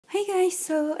guys,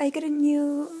 so I got a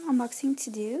new unboxing to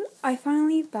do. I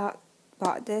finally bought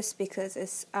this because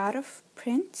it's out of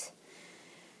print,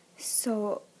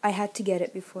 so I had to get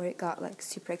it before it got like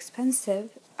super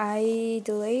expensive. I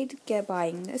delayed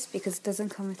buying this because it doesn't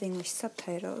come with English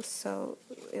subtitles, so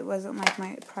it wasn't like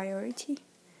my priority.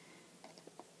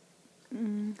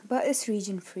 But it's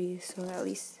region free, so at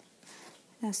least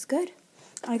that's good.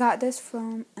 I got this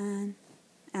from an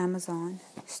Amazon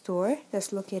store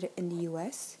that's located in the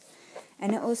US,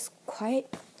 and it was quite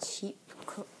cheap.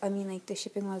 I mean, like, the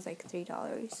shipping was like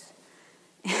 $3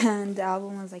 and the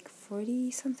album was like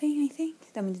 40 something, I think.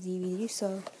 I mean, the DVD.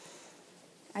 So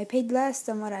I paid less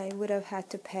than what I would have had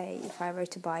to pay if I were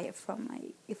to buy it from,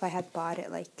 like, if I had bought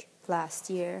it like last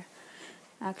year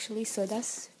actually. So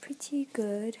that's pretty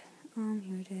good.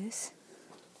 Here it is.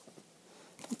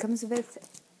 It comes with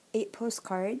 8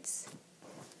 postcards,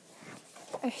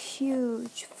 a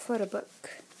huge photo book,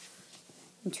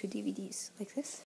 and 2 DVDs like this.